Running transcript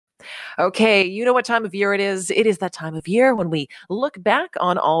Okay, you know what time of year it is? It is that time of year when we look back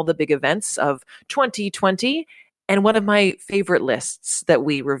on all the big events of 2020. And one of my favorite lists that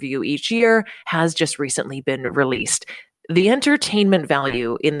we review each year has just recently been released. The entertainment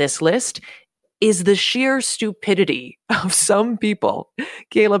value in this list is the sheer stupidity of some people.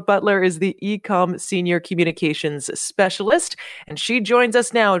 Kayla Butler is the Ecom Senior Communications Specialist, and she joins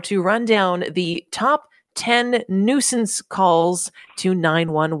us now to run down the top 10 nuisance calls to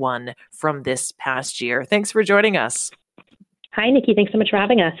 911 from this past year. Thanks for joining us. Hi, Nikki. Thanks so much for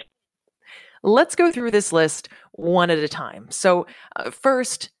having us. Let's go through this list one at a time. So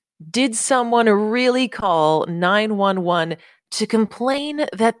first, did someone really call 911 to complain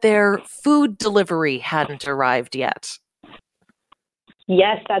that their food delivery hadn't arrived yet?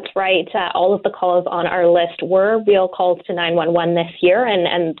 Yes, that's right. All of the calls on our list were real calls to 911 this year,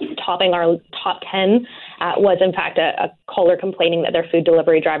 and topping our top 10 was, in fact, a caller complaining that their food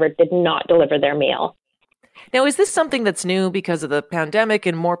delivery driver did not deliver their meal. Now, is this something that's new because of the pandemic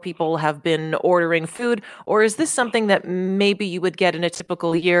and more people have been ordering food, or is this something that maybe you would get in a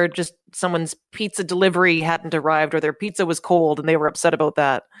typical year, just someone's pizza delivery hadn't arrived or their pizza was cold and they were upset about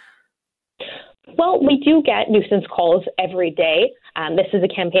that? Well, we do get nuisance calls every day. This is a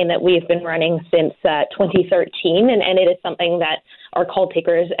campaign that we've been running since 2013, and it is something that our call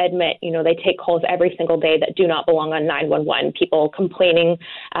takers admit, they take calls every single day that do not belong on 911, people complaining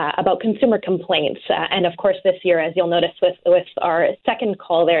about consumer complaints. And of course, this year, as you'll notice with our second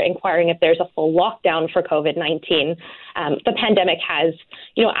call, they're inquiring if there's a full lockdown for COVID-19. The pandemic has,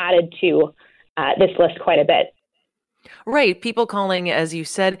 added to this list quite a bit. Right. People calling, as you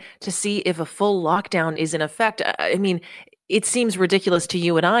said, to see if a full lockdown is in effect. I mean, it seems ridiculous to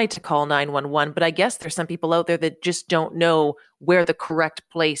you and I to call 911, but I guess there's some people out there that just don't know where the correct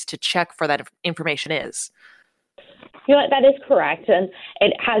place to check for that information is. That is correct. And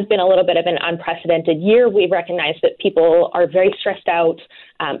it has been a little bit of an unprecedented year. We recognize that people are very stressed out.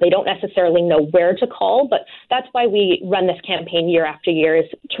 They don't necessarily know where to call, but that's why we run this campaign year after year, is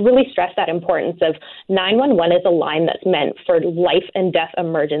to really stress that importance of 911 is a line that's meant for life and death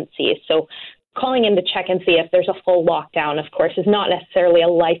emergencies. So calling in to check and see if there's a full lockdown, of course, is not necessarily a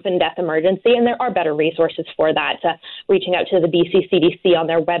life and death emergency, and there are better resources for that. Reaching out to the BC CDC on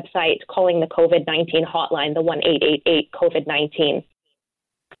their website, calling the COVID-19 hotline, the 1-888-COVID-19.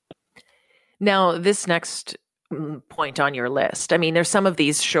 Now, this next point on your list, I mean, there's some of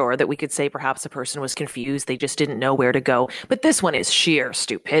these, sure, that we could say perhaps a person was confused, they just didn't know where to go, but this one is sheer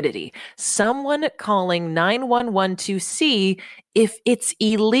stupidity. Someone calling 911 to see if it's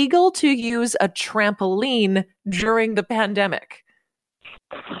illegal to use a trampoline during the pandemic.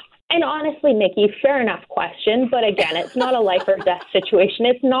 And honestly, Nikki, fair enough question. But again, it's not a life or death situation.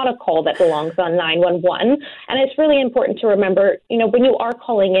 It's not a call that belongs on 911. And it's really important to remember, when you are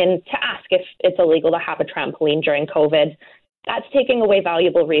calling in to ask if it's illegal to have a trampoline during COVID, that's taking away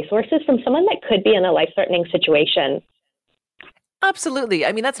valuable resources from someone that could be in a life-threatening situation. Absolutely.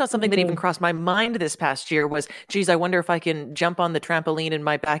 I mean, that's not something that even crossed my mind this past year was, geez, I wonder if I can jump on the trampoline in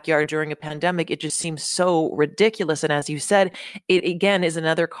my backyard during a pandemic. It just seems so ridiculous. And as you said, it again is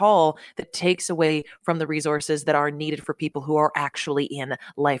another call that takes away from the resources that are needed for people who are actually in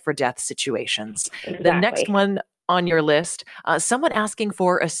life or death situations. Exactly. The next one on your list, someone asking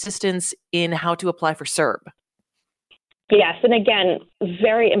for assistance in how to apply for CERB. Yes. And again,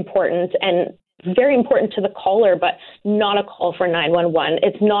 very important to the caller, but not a call for 911.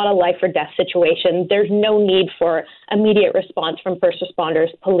 It's not a life or death situation. There's no need for immediate response from first responders,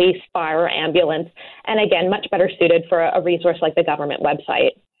 police, fire, or ambulance. And again, much better suited for a resource like the government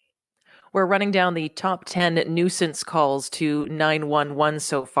website. We're running down the top 10 nuisance calls to 911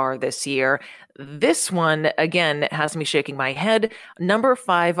 so far this year. This one, again, has me shaking my head. Number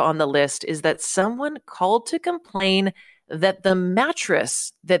 5 on the list is that someone called to complain that the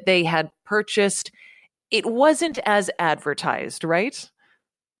mattress that they had purchased, it wasn't as advertised, right?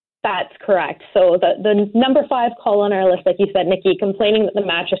 That's correct. So the number 5 call on our list, like you said, Nikki, complaining that the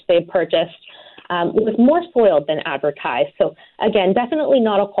mattress they purchased was more soiled than advertised. So again, definitely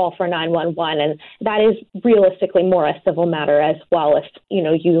not a call for 911, and that is realistically more a civil matter as well. If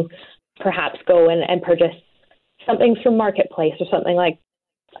you perhaps go and purchase something from Marketplace or something like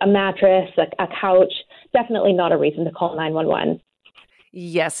a mattress, a couch, definitely not a reason to call 911.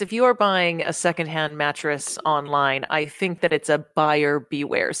 Yes, if you are buying a secondhand mattress online, I think that it's a buyer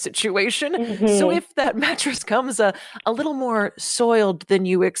beware situation. Mm-hmm. So if that mattress comes a little more soiled than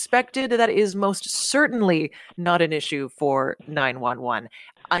you expected, that is most certainly not an issue for 911.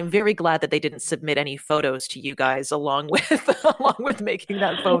 I'm very glad that they didn't submit any photos to you guys along with making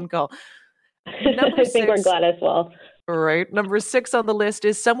that phone call. I think we're glad as well. All right. Number 6 on the list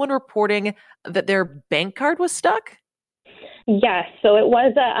is someone reporting that their bank card was stuck. Yes, so it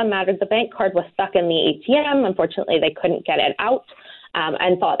was a matter. The bank card was stuck in the ATM. Unfortunately, they couldn't get it out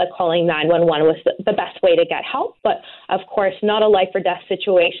and thought that calling 911 was the best way to get help. But of course, not a life or death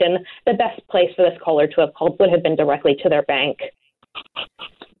situation. The best place for this caller to have called would have been directly to their bank.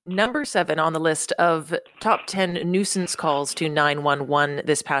 Number 7 on the list of top 10 nuisance calls to 911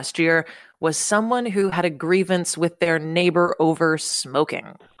 this past year was someone who had a grievance with their neighbor over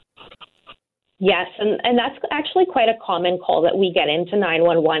smoking. Yes, and that's actually quite a common call that we get into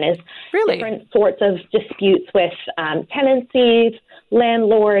 911 is Really? Different sorts of disputes with tenancies,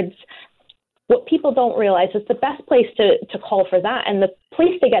 landlords. What people don't realize is the best place to call for that and the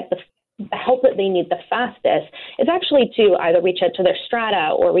place to get the help that they need the fastest is actually to either reach out to their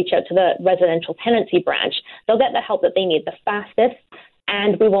strata or reach out to the residential tenancy branch. They'll get the help that they need the fastest,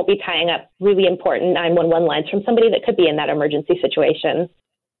 and we won't be tying up really important 911 lines from somebody that could be in that emergency situation.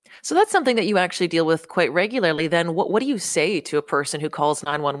 So that's something that you actually deal with quite regularly. Then what do you say to a person who calls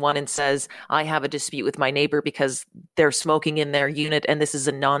 911 and says, I have a dispute with my neighbor because they're smoking in their unit and this is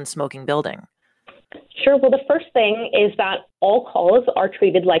a non-smoking building? Sure. Well, the first thing is that all calls are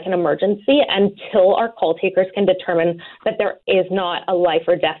treated like an emergency until our call takers can determine that there is not a life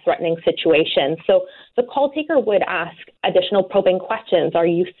or death threatening situation. So the call taker would ask additional probing questions. Are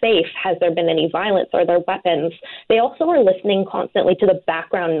you safe? Has there been any violence? Are there weapons? They also are listening constantly to the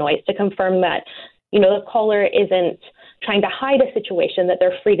background noise to confirm that, the caller isn't trying to hide a situation, that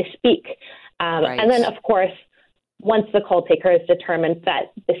they're free to speak. Right. And then, of course, once the call taker has determined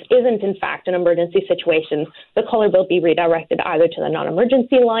that this isn't, in fact, an emergency situation, the caller will be redirected either to the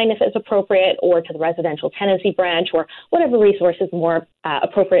non-emergency line if it's appropriate or to the residential tenancy branch or whatever resource is more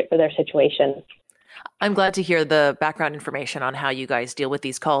appropriate for their situation. I'm glad to hear the background information on how you guys deal with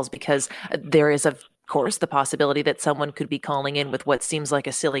these calls because there is, of course, the possibility that someone could be calling in with what seems like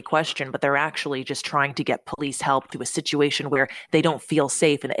a silly question, but they're actually just trying to get police help to a situation where they don't feel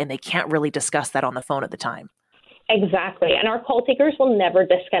safe and they can't really discuss that on the phone at the time. Exactly. And our call takers will never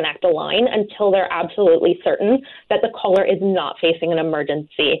disconnect a line until they're absolutely certain that the caller is not facing an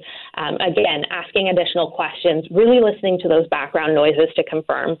emergency. Again, asking additional questions, really listening to those background noises to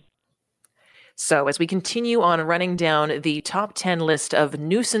confirm. So as we continue on running down the top 10 list of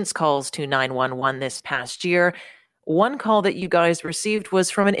nuisance calls to 911 this past year, one call that you guys received was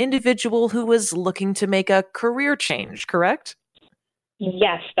from an individual who was looking to make a career change, correct?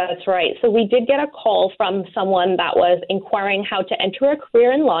 Yes, that's right. So we did get a call from someone that was inquiring how to enter a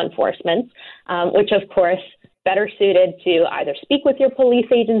career in law enforcement, which of course better suited to either speak with your police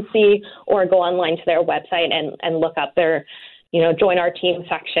agency or go online to their website and look up their, join our team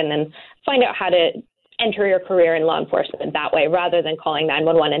section and find out how to enter your career in law enforcement that way rather than calling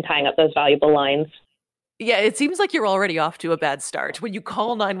 911 and tying up those valuable lines. Yeah, it seems like you're already off to a bad start. When you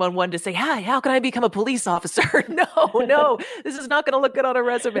call 911 to say, hi, how can I become a police officer? No, this is not going to look good on a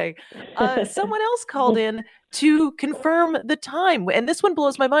resume. Someone else called in to confirm the time. And this one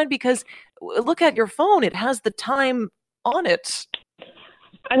blows my mind because look at your phone. It has the time on it.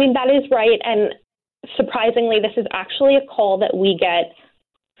 I mean, that is right. And surprisingly, this is actually a call that we get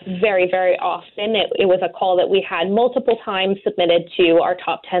very, very often. It was a call that we had multiple times submitted to our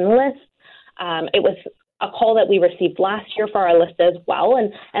top 10 list. It was a call that we received last year for our list as well.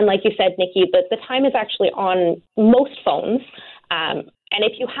 And like you said, Nikki, the time is actually on most phones. And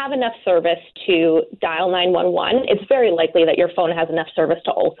if you have enough service to dial 911, it's very likely that your phone has enough service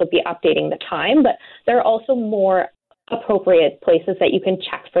to also be updating the time. But there are also more appropriate places that you can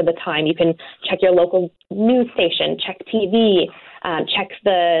check for the time. You can check your local news station, check TV, check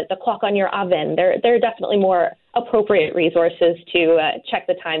the clock on your oven. There are definitely more appropriate resources to check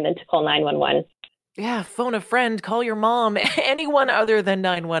the time than to call 911. Yeah, phone a friend, call your mom, anyone other than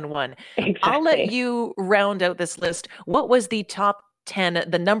 911. Exactly. I'll let you round out this list. What was the top 10,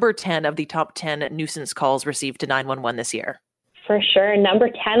 the number 10 of the top 10 nuisance calls received to 911 this year? For sure. Number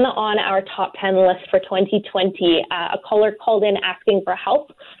 10 on our top 10 list for 2020, a caller called in asking for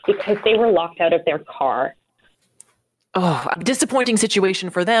help because they were locked out of their car. Oh, a disappointing situation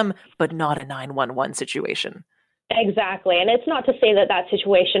for them, but not a 911 situation. Exactly. And it's not to say that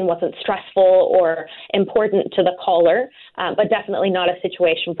situation wasn't stressful or important to the caller, but definitely not a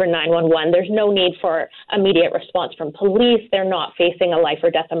situation for 911. There's no need for immediate response from police. They're not facing a life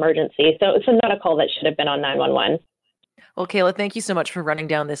or death emergency. So it's not a call that should have been on 911. Well, Kayla, thank you so much for running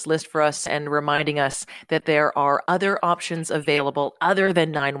down this list for us and reminding us that there are other options available other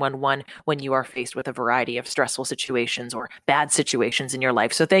than 911 when you are faced with a variety of stressful situations or bad situations in your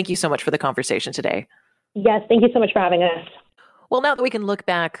life. So thank you so much for the conversation today. Yes, thank you so much for having us. Well, now that we can look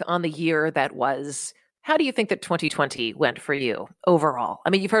back on the year that was How do you think that 2020 went for you overall? I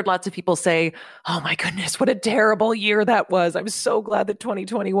mean, you've heard lots of people say, oh my goodness, what a terrible year that was. I'm so glad that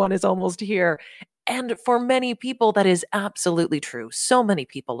 2021 is almost here. And for many people, that is absolutely true. So many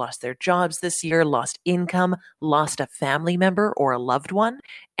people lost their jobs this year, lost income, lost a family member or a loved one.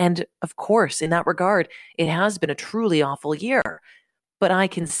 And of course, in that regard, it has been a truly awful year. But I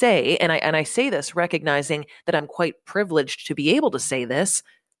can say, and I say this recognizing that I'm quite privileged to be able to say this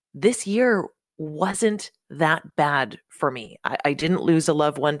year wasn't that bad for me. I didn't lose a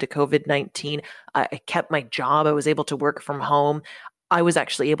loved one to COVID-19. I kept my job. I was able to work from home. I was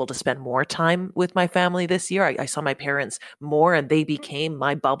actually able to spend more time with my family this year. I saw my parents more and they became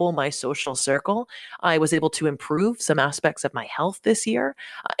my bubble, my social circle. I was able to improve some aspects of my health this year.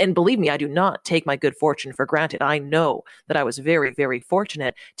 And believe me, I do not take my good fortune for granted. I know that I was very, very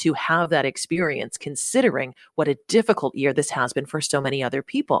fortunate to have that experience, considering what a difficult year this has been for so many other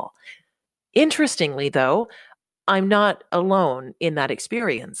people. Interestingly, though, I'm not alone in that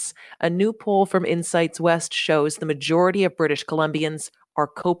experience. A new poll from Insights West shows the majority of British Columbians are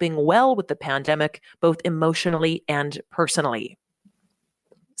coping well with the pandemic, both emotionally and personally.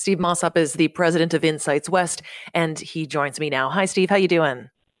 Steve Mossop is the president of Insights West, and he joins me now. Hi, Steve. How you doing?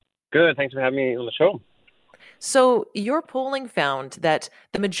 Good. Thanks for having me on the show. So your polling found that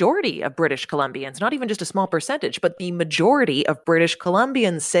the majority of British Columbians, not even just a small percentage, but the majority of British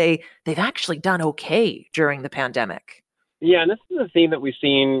Columbians say they've actually done okay during the pandemic. Yeah, and this is a theme that we've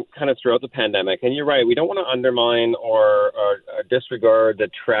seen kind of throughout the pandemic. And you're right, we don't want to undermine or disregard the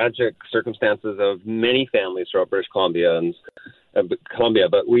tragic circumstances of many families throughout British Columbia,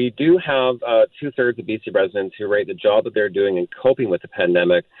 but we do have two-thirds of BC residents who rate the job that they're doing in coping with the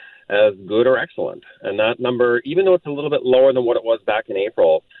pandemic as good or excellent. And that number, even though it's a little bit lower than what it was back in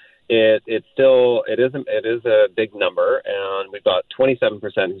April, it is a big number. And we've got 27%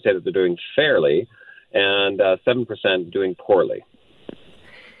 who say that they're doing fairly and 7% doing poorly.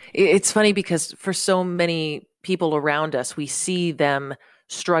 It's funny because for so many people around us, we see them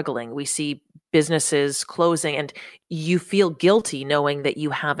struggling. We see businesses closing, and you feel guilty knowing that you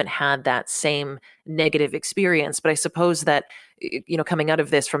haven't had that same negative experience. But I suppose that, coming out of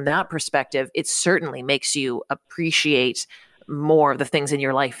this from that perspective, it certainly makes you appreciate more of the things in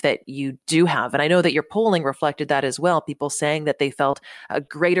your life that you do have. And I know that your polling reflected that as well. People saying that they felt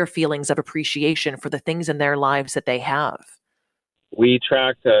greater feelings of appreciation for the things in their lives that they have. We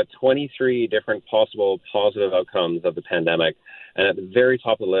tracked 23 different possible positive outcomes of the pandemic. And at the very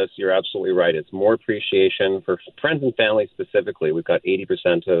top of the list, you're absolutely right. It's more appreciation for friends and family specifically. We've got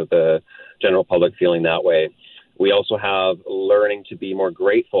 80% of the general public feeling that way. We also have learning to be more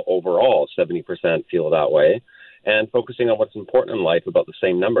grateful overall. 70% feel that way. And focusing on what's important in life, about the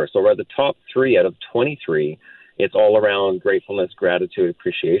same number. So we're at the top 3 out of 23. It's all around gratefulness, gratitude,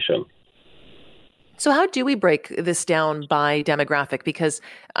 appreciation. So how do we break this down by demographic? Because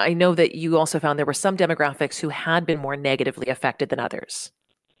I know that you also found there were some demographics who had been more negatively affected than others.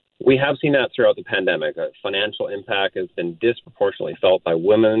 We have seen that throughout the pandemic. Financial impact has been disproportionately felt by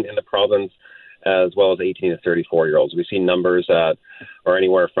women in the province, as well as 18 to 34-year-olds. We've seen numbers that are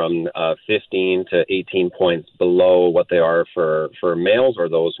anywhere from 15 to 18 points below what they are for males or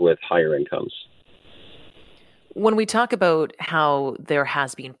those with higher incomes. When we talk about how there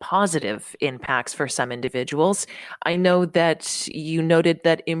has been positive impacts for some individuals, I know that you noted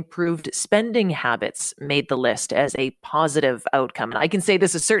that improved spending habits made the list as a positive outcome. And I can say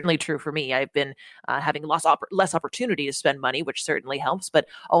this is certainly true for me. I've been having less opportunity to spend money, which certainly helps, but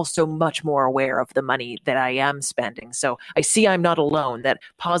also much more aware of the money that I am spending. So I see I'm not alone, that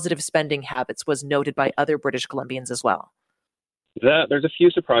positive spending habits was noted by other British Columbians as well. There's a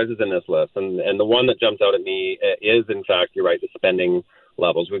few surprises in this list, and the one that jumps out at me is, in fact, you're right, the spending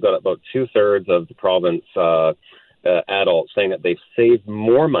levels. We've got about two-thirds of the province adults saying that they've saved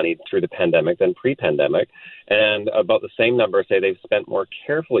more money through the pandemic than pre-pandemic, and about the same number say they've spent more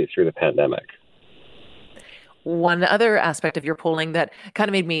carefully through the pandemic. One other aspect of your polling that kind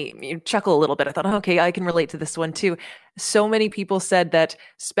of made me chuckle a little bit. I thought, okay, I can relate to this one too. So many people said that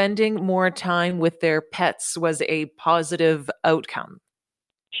spending more time with their pets was a positive outcome.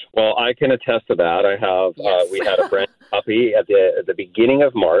 Well, I can attest to that. I have. Yes. We had a brand new puppy at the beginning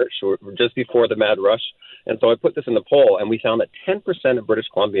of March, just before the mad rush. And so I put this in the poll, and we found that 10% of British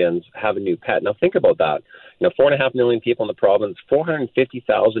Columbians have a new pet. Now, think about that. 4.5 million people in the province,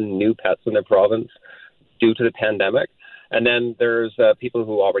 450,000 new pets in the province due to the pandemic. And then there's people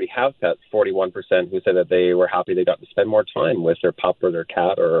who already have pets, 41%, who said that they were happy they got to spend more time with their pup or their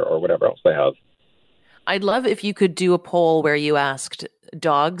cat or whatever else they have. I'd love if you could do a poll where you asked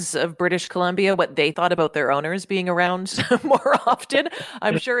dogs of British Columbia what they thought about their owners being around more often.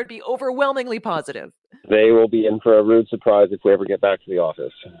 I'm sure it'd be overwhelmingly positive. They will be in for a rude surprise if we ever get back to the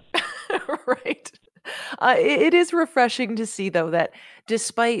office. Right. It is refreshing to see, though, that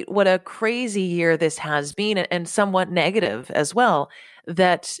despite what a crazy year this has been and somewhat negative as well,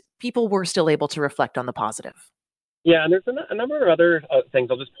 that people were still able to reflect on the positive. Yeah, and there's a number of other things.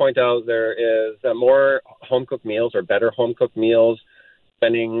 I'll just point out there is more home-cooked meals or better home-cooked meals,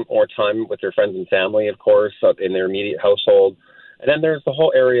 spending more time with your friends and family, of course, in their immediate household. And then there's the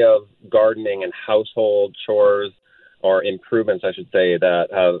whole area of gardening and household chores, or improvements, I should say, that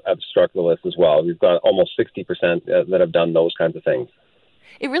have struck the list as well. We've got almost 60% that have done those kinds of things.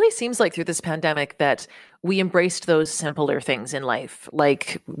 It really seems like through this pandemic that we embraced those simpler things in life,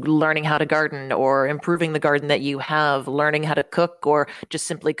 like learning how to garden or improving the garden that you have, learning how to cook, or just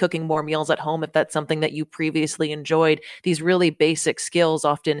simply cooking more meals at home if that's something that you previously enjoyed. These really basic skills,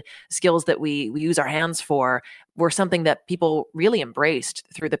 often skills that we use our hands for, were something that people really embraced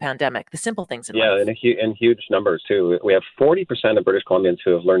through the pandemic, the simple things in life. Yeah, in huge numbers, too. We have 40% of British Columbians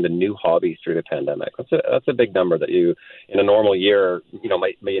who have learned a new hobby through the pandemic. That's a big number that you, in a normal year,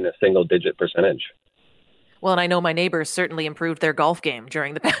 might be in a single-digit percentage. Well, and I know my neighbors certainly improved their golf game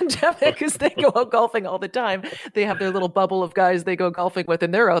during the pandemic because they go out golfing all the time. They have their little bubble of guys they go golfing with,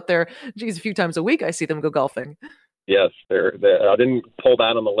 and they're out there, geez, a few times a week I see them go golfing. Yes, I didn't pull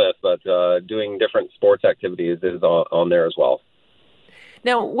that on the list, but doing different sports activities is on there as well.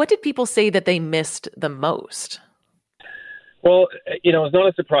 Now, what did people say that they missed the most? Well, it's not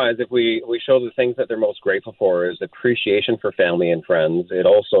a surprise if we show the things that they're most grateful for is appreciation for family and friends. It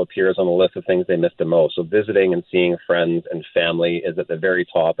also appears on the list of things they missed the most. So visiting and seeing friends and family is at the very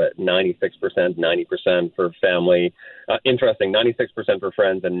top at 96%, 90% for family. Interesting, 96% for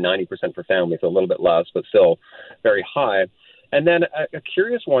friends and 90% for family, so a little bit less, but still very high. And then a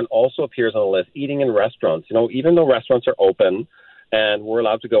curious one also appears on the list, eating in restaurants. Even though restaurants are open, and we're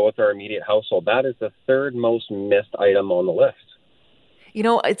allowed to go with our immediate household, that is the third most missed item on the list.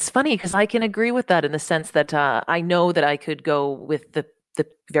 It's funny because I can agree with that in the sense that I know that I could go with the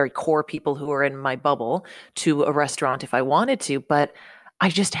very core people who are in my bubble to a restaurant if I wanted to, but I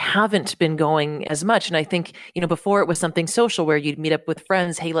just haven't been going as much. And I think, before it was something social where you'd meet up with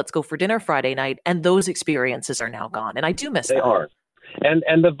friends, hey, let's go for dinner Friday night. And those experiences are now gone. And I do miss that. They are. And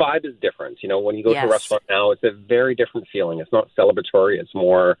the vibe is different. When you go to a restaurant now, it's a very different feeling. It's not celebratory. It's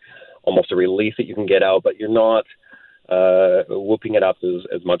more almost a relief that you can get out, but you're not whooping it up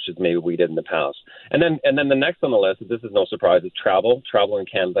as much as maybe we did in the past. And then the next on the list, this is no surprise, is travel in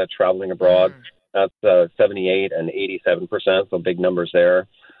Canada, traveling abroad. That's 78 and 87%, so big numbers there.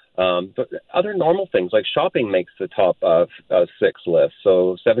 But other normal things like shopping makes the top 6 list.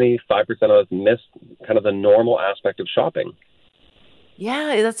 So 75% of us miss kind of the normal aspect of shopping.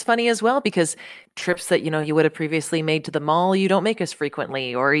 Yeah, that's funny as well, because trips that, you would have previously made to the mall, you don't make as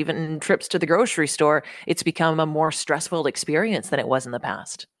frequently, or even trips to the grocery store, it's become a more stressful experience than it was in the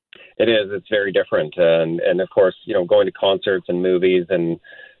past. It is. It's very different. And of course, going to concerts and movies and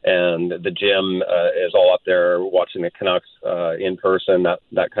the gym is all up there, watching the Canucks in person,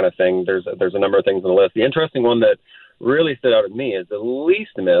 that kind of thing. There's a number of things on the list. The interesting one that really stood out to me is the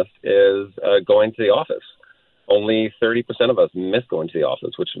least missed is going to the office. Only 30% of us miss going to the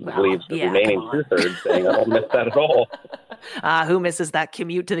office, which leaves the remaining 2/3 saying, I don't miss that at all. Who misses that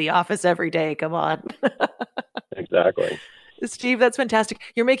commute to the office every day? Come on. Exactly. Steve, that's fantastic.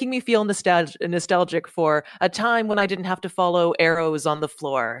 You're making me feel nostalgic for a time when I didn't have to follow arrows on the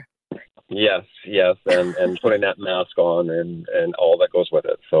floor. Yes, and putting that mask on and all that goes with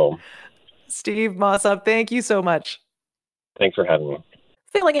it. So, Steve Mossop, thank you so much. Thanks for having me.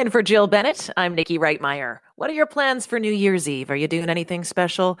 Filling in for Jill Bennett, I'm Nikki Reitmeyer. What are your plans for New Year's Eve? Are you doing anything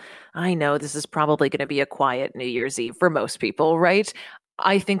special? I know this is probably going to be a quiet New Year's Eve for most people, right?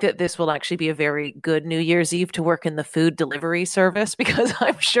 I think that this will actually be a very good New Year's Eve to work in the food delivery service, because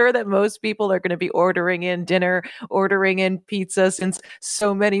I'm sure that most people are going to be ordering in dinner, ordering in pizza, since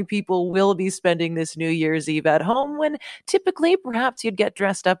so many people will be spending this New Year's Eve at home when typically perhaps you'd get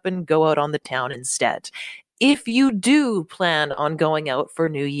dressed up and go out on the town instead. If you do plan on going out for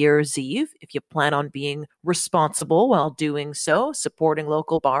New Year's Eve, if you plan on being responsible while doing so, supporting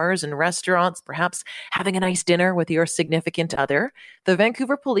local bars and restaurants, perhaps having a nice dinner with your significant other, the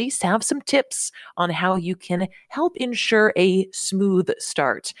Vancouver Police have some tips on how you can help ensure a smooth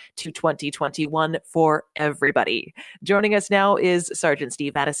start to 2021 for everybody. Joining us now is Sergeant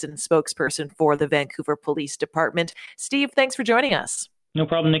Steve Addison, spokesperson for the Vancouver Police Department. Steve, thanks for joining us. No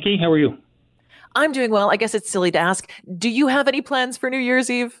problem, Nikki. How are you? I'm doing well. I guess it's silly to ask. Do you have any plans for New Year's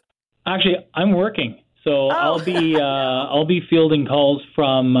Eve? Actually, I'm working, so I'll be fielding calls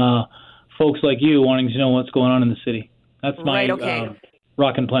from folks like you wanting to know what's going on in the city. That's my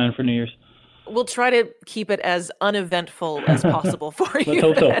rockin' plan for New Year's. We'll try to keep it as uneventful as possible for you.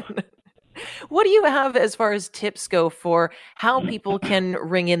 Let's hope so. What do you have as far as tips go for how people can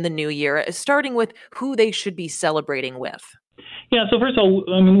ring in the new year, starting with who they should be celebrating with? Yeah, so first of all,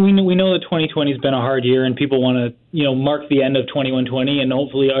 I mean, we know that 2020 has been a hard year, and people want to, mark the end of 2120 and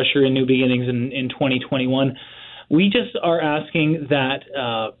hopefully usher in new beginnings in 2021. We just are asking that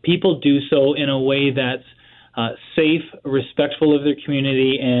people do so in a way that's safe, respectful of their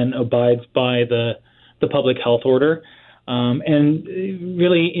community, and abides by the public health order. And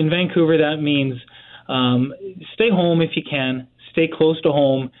really, in Vancouver, that means stay home if you can, stay close to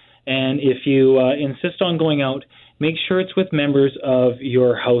home, and if you insist on going out, make sure it's with members of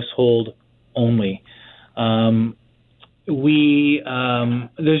your household only. There's really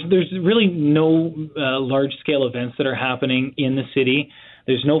no large-scale events that are happening in the city.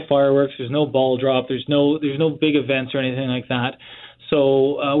 There's no fireworks. There's no ball drop. There's no big events or anything like that.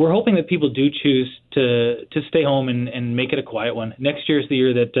 So we're hoping that people do choose to stay home and make it a quiet one. Next year is the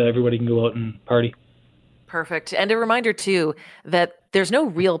year that everybody can go out and party. Perfect. And a reminder, too, that there's no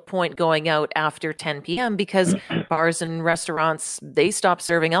real point going out after 10 p.m. because bars and restaurants, they stop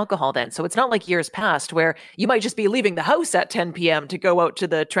serving alcohol then. So it's not like years past where you might just be leaving the house at 10 p.m. to go out to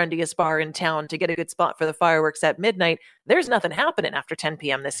the trendiest bar in town to get a good spot for the fireworks at midnight. There's nothing happening after 10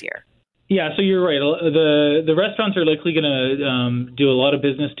 p.m. this year. Yeah, so you're right. The restaurants are likely going to do a lot of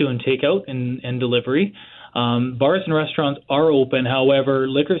business doing takeout and delivery. Bars and restaurants are open. However,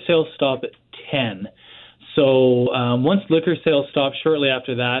 liquor sales stop at 10. So once liquor sales stop shortly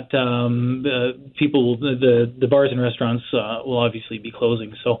after that, the bars and restaurants will obviously be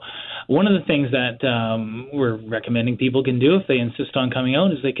closing. So one of the things that we're recommending people can do if they insist on coming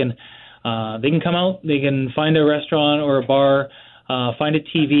out is they can come out, they can find a restaurant or a bar, find a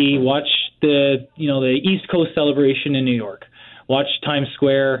TV, watch the East Coast celebration in New York, watch Times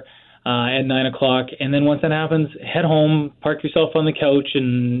Square at 9:00, and then once that happens, head home, park yourself on the couch,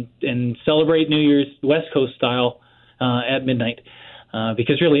 and celebrate New Year's West Coast style at midnight.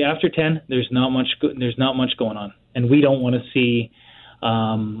 Because really, after 10, there's not much going on, and we don't want to see a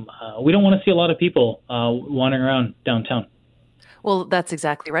lot of people wandering around downtown. Well, that's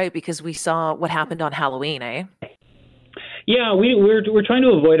exactly right, because we saw what happened on Halloween, eh? Yeah, we're trying to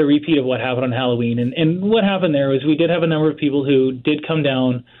avoid a repeat of what happened on Halloween, and what happened there was we did have a number of people who did come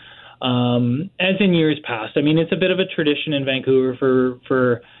down. As in years past. I mean, it's a bit of a tradition in Vancouver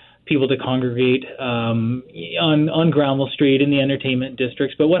for people to congregate on Granville Street in the entertainment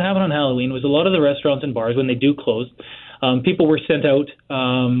districts. But what happened on Halloween was a lot of the restaurants and bars, when they do close, people were sent out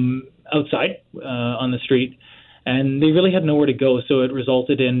outside on the street, and they really had nowhere to go. So it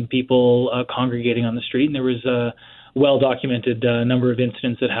resulted in people congregating on the street, and there was a well-documented number of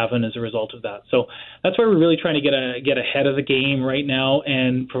incidents that happened as a result of that. So that's why we're really trying to get ahead of the game right now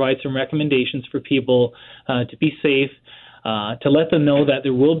and provide some recommendations for people to be safe, to let them know that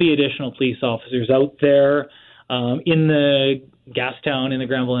there will be additional police officers out there in the Gastown, in the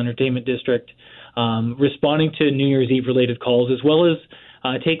Granville Entertainment District, responding to New Year's Eve-related calls, as well as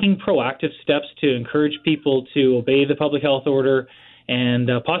taking proactive steps to encourage people to obey the public health order and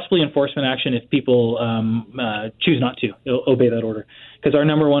possibly enforcement action if people choose not to obey that order. Because our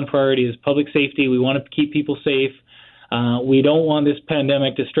number one priority is public safety. We want to keep people safe. We don't want this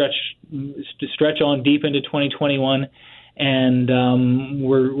pandemic to stretch on deep into 2021. And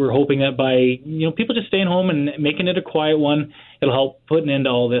we're hoping that by people just staying home and making it a quiet one, it'll help put an end to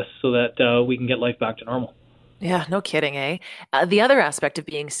all this so that we can get life back to normal. Yeah, no kidding, eh? The other aspect of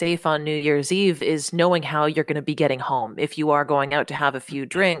being safe on New Year's Eve is knowing how you're going to be getting home. If you are going out to have a few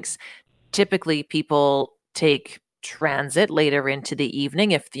drinks, typically people take transit later into the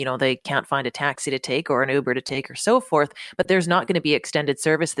evening if, they can't find a taxi to take or an Uber to take or so forth. But there's not going to be extended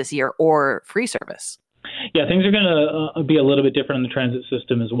service this year or free service. Yeah, things are going to be a little bit different in the transit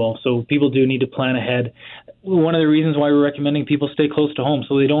system as well. So people do need to plan ahead. One of the reasons why we're recommending people stay close to home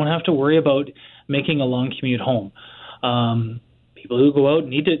so they don't have to worry about making a long commute home. People who go out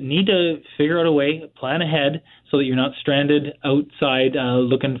need to figure out a way, plan ahead so that you're not stranded outside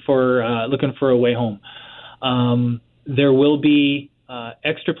looking for a way home. There will be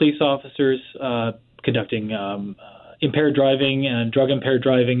extra police officers conducting impaired driving and drug impaired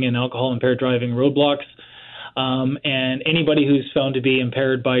driving and alcohol impaired driving roadblocks. And anybody who's found to be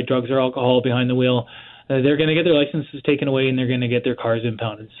impaired by drugs or alcohol behind the wheel, they're going to get their licenses taken away and they're going to get their cars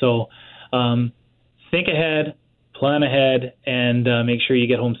impounded. So think ahead, plan ahead, and make sure you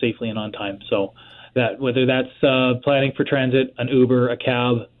get home safely and on time. So that whether that's planning for transit, an Uber, a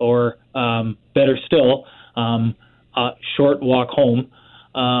cab, or better still, a short walk home,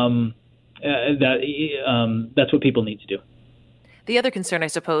 that's what people need to do. The other concern, I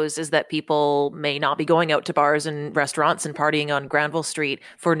suppose, is that people may not be going out to bars and restaurants and partying on Granville Street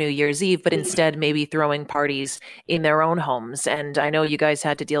for New Year's Eve, but instead maybe throwing parties in their own homes. And I know you guys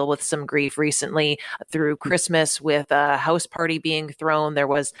had to deal with some grief recently through Christmas with a house party being thrown. There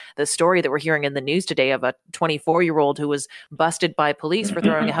was the story that we're hearing in the news today of a 24-year-old who was busted by police for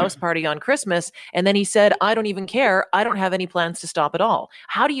throwing a house party on Christmas. And then he said, I don't even care. I don't have any plans to stop at all.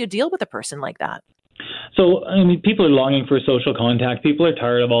 How do you deal with a person like that? So, I mean, people are longing for social contact. People are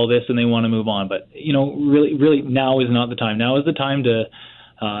tired of all this and they want to move on. But, really, now is not the time. Now is the time to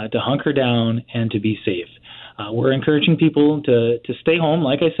hunker down and to be safe. We're encouraging people to stay home,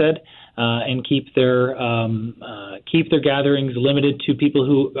 like I said, and keep their gatherings limited to people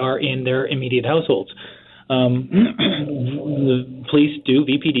who are in their immediate households. The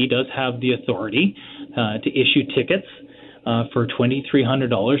VPD does have the authority to issue tickets for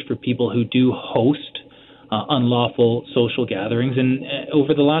 $2,300 for people who do host unlawful social gatherings. And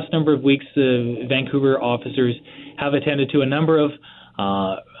over the last number of weeks, the Vancouver officers have attended to a number of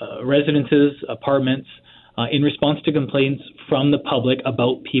residences, apartments, in response to complaints from the public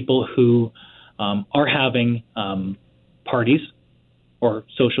about people who are having parties or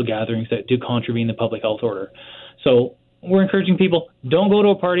social gatherings that do contravene the public health order. So we're encouraging people, don't go to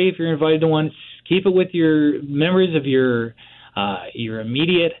a party if you're invited to one. Keep it with your members of your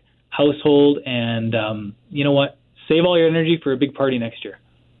immediate household, and you know what? Save all your energy for a big party next year.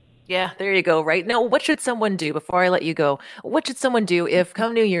 Yeah, there you go. Right now, what should someone do before I let you go? What should someone do if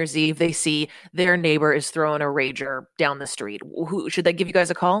come New Year's Eve they see their neighbor is throwing a rager down the street? Who should they give you guys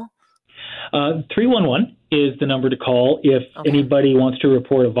a call? 311 is the number to call if anybody wants to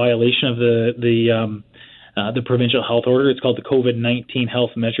report a violation of the provincial health order. It's called the COVID-19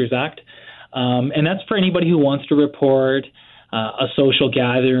 Health Measures Act. And that's for anybody who wants to report a social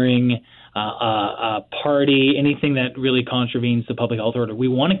gathering, a party, anything that really contravenes the public health order. We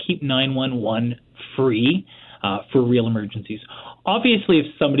want to keep 911 free for real emergencies. Obviously, if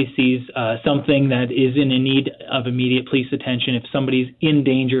somebody sees something that is in need of immediate police attention, if somebody's in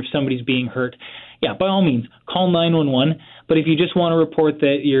danger, if somebody's being hurt, yeah, by all means, call 911. But if you just want to report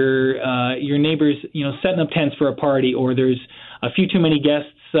that your neighbor's setting up tents for a party, or there's a few too many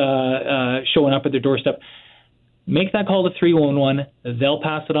guests showing up at their doorstep, make that call to 311. They'll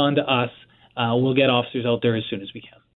pass it on to us. We'll get officers out there as soon as we can.